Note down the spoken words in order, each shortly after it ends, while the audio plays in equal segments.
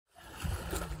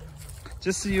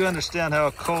Just so you understand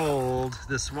how cold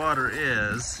this water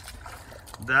is,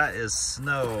 that is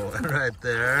snow right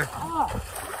there.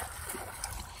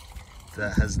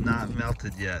 That has not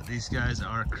melted yet. These guys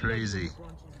are crazy.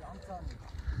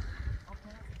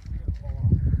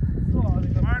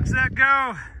 Mark, set,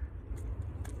 go!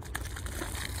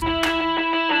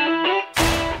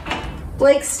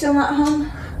 Blake's still not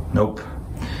home? Nope.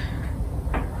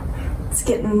 It's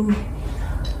getting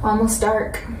almost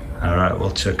dark. All right,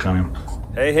 we'll check on him.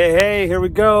 Hey, hey, hey, here we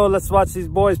go. Let's watch these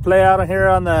boys play out here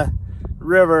on the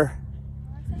river.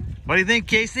 What do you think,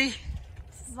 Kaci?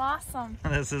 This is awesome.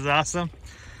 This is awesome.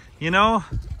 You know,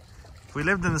 if we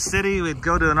lived in the city, we'd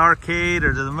go to an arcade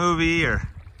or to the movie or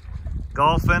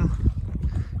golfing.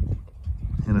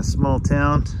 In a small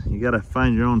town, you gotta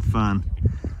find your own fun.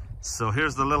 So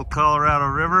here's the little Colorado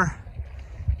River,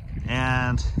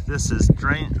 and this is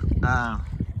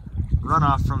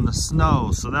runoff from the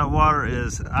snow. So that water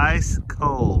is ice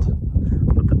cold,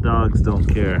 but the dogs don't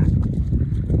care.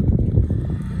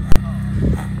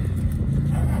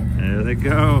 There they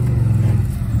go.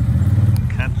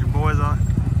 Country boys on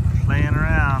playing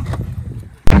around.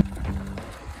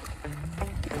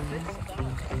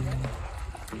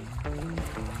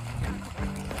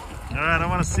 All right, I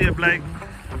want to see it, Blake.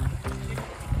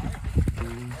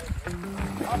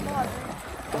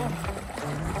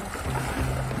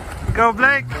 Go,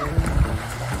 Blake.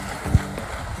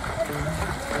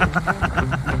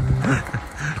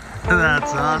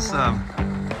 That's awesome.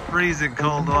 Freezing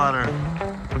cold water.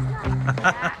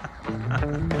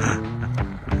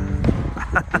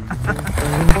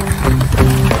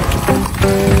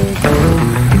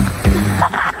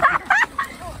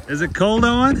 Is it cold,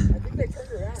 Owen? I think they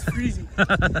turned around. It's freezing. A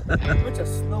bunch of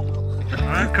snow. All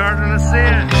right, Carter, let's see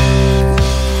it.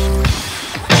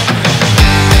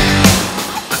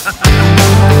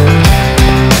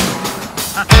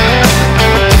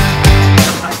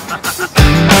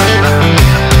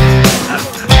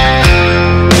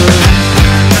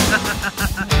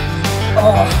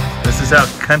 This is how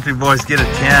country boys get a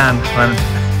tan when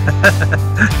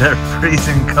they're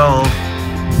freezing cold.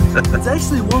 It's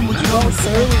actually warm with you all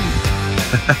sailing.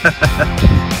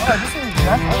 Oh, this is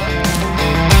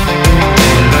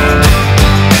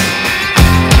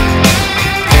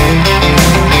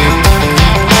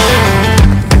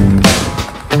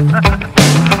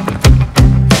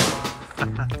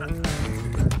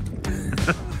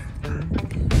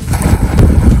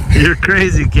You're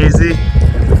crazy, Kaci.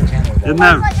 Isn't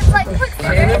that?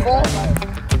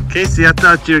 Kaci, I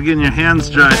thought you were getting your hands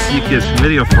dry so you could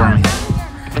video for me.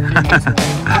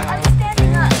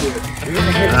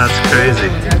 That's crazy.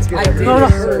 no.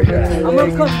 I'm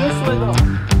gonna come this way though.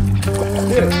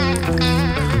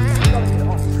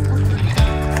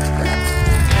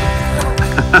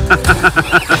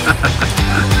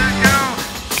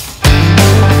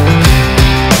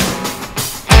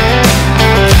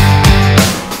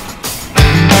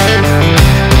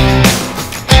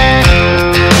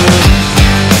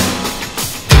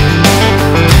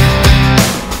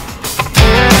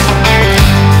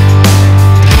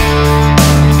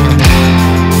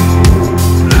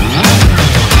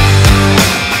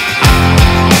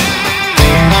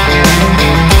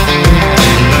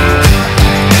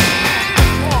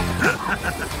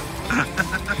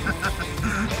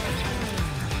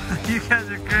 You guys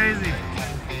are crazy.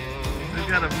 We've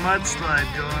got a mudslide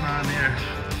going on here.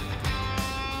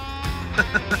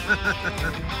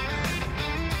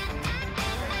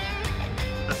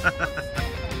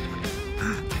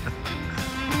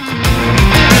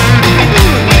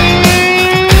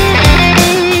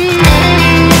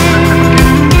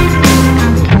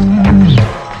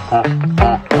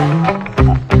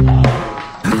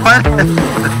 What?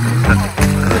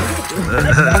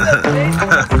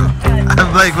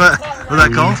 I'm like, what was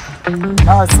that called?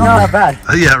 No, it's not that bad.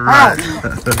 Oh, yeah, right.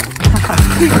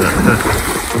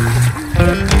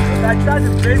 That guy's a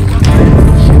big one.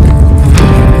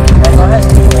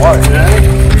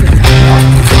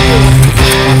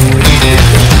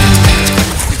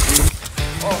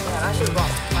 Oh man, I should have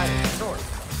brought a sword.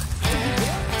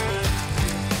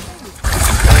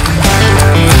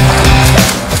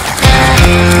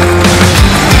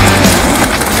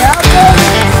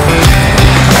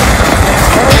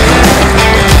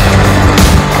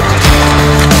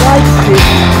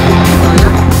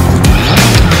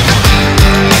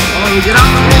 Get out!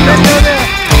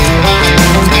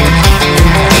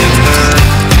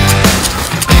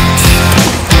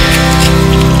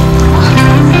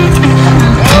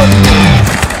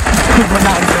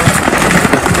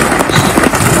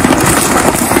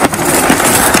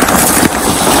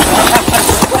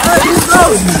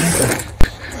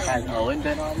 Has Owen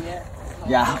been on yet?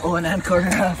 Yeah, oh, and then quarter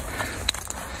half.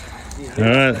 All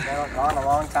right. They've been gone a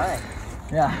long time.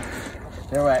 Yeah.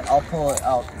 They're right. I'll pull it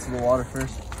out to the water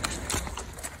first.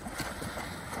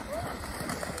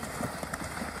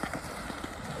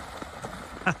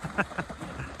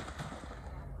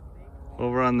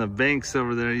 Over on the banks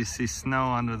over there, you see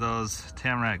snow under those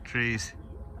tamarack trees.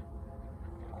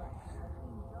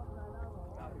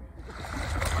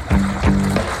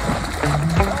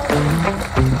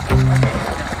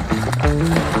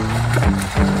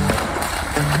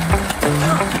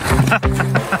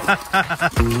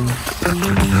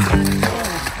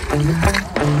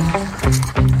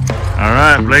 All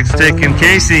right, Blake's taking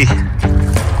Kaci.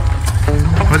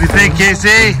 What do you think,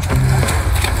 Kaci?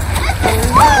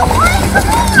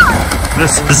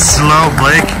 This is slow,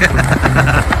 Blake.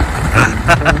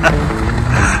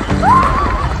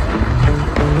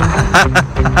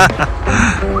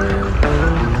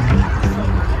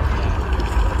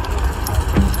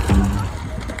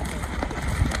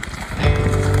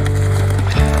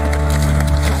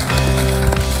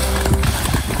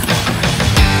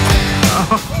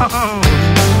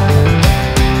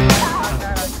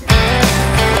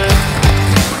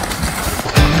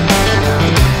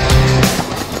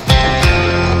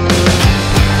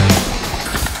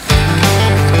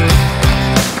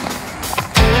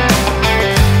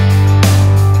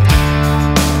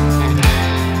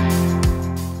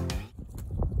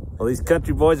 Well, these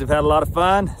country boys have had a lot of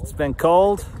fun. It's been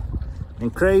cold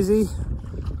and crazy,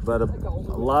 but a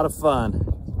lot of fun.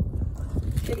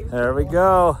 There we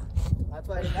go.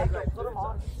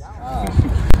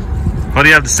 What do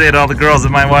you have to say to all the girls that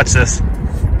might watch this?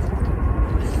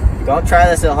 Don't try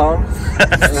this at home.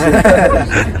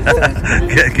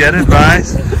 Get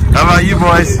advice. How about you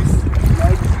boys?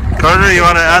 Carter, you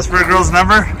want to ask for a girl's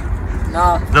number?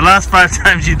 No. The last 5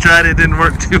 times you tried it didn't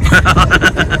work too well.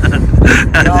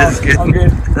 I'm just kidding. I'm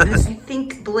good. I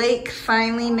think Blake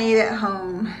finally made it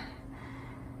home,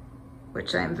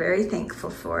 which I'm very thankful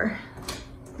for.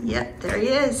 Yep, there he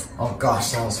is. Oh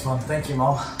gosh, that was fun. Thank you,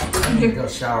 Mom. I need to go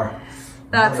shower.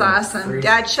 That's awesome.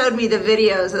 Dad showed me the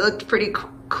videos. It looked pretty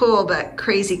cool, but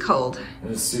crazy cold. It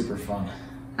was super fun.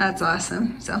 That's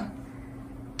awesome. So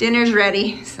dinner's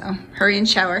ready, so hurry and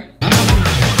shower.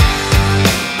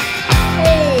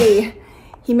 Hey,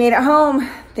 he made it home.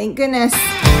 Thank goodness.